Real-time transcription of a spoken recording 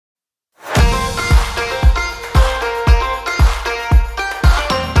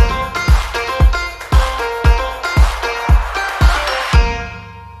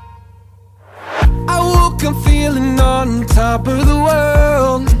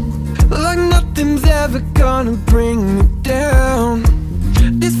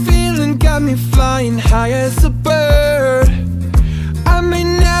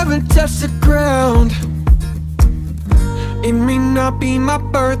not be my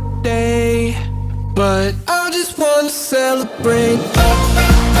birthday, but I just wanna celebrate. I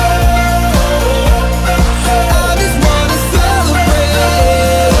just wanna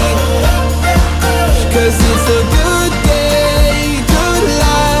celebrate, 'cause it's a good day, good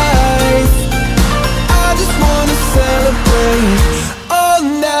life. I just wanna celebrate all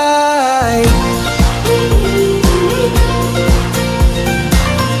night.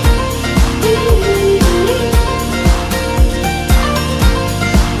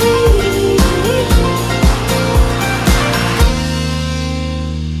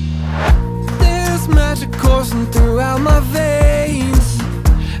 There's magic coursing throughout my veins.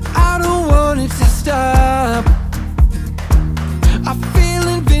 I don't want it to stop. I feel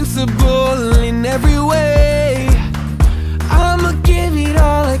invincible in every way. I'ma give it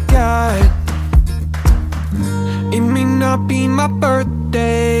all I got. It may not be my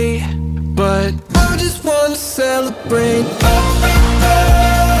birthday, but I just wanna celebrate.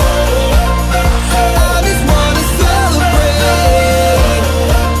 I just wanna celebrate,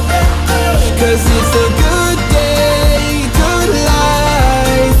 'cause it's a good day, good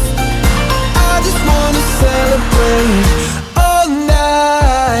life. I just wanna celebrate all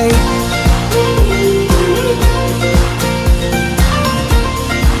night.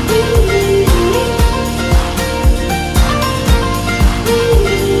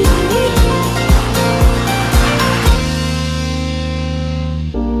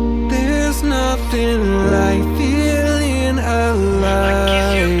 There's nothing like feeling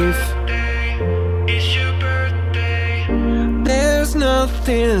alive. It's your birthday. There's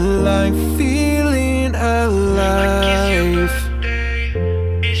nothing like feeling alive.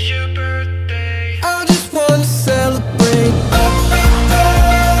 It's your birthday. I just wanna celebrate.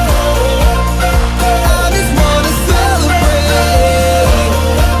 I just wanna celebrate,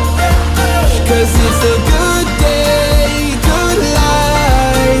 'cause it's a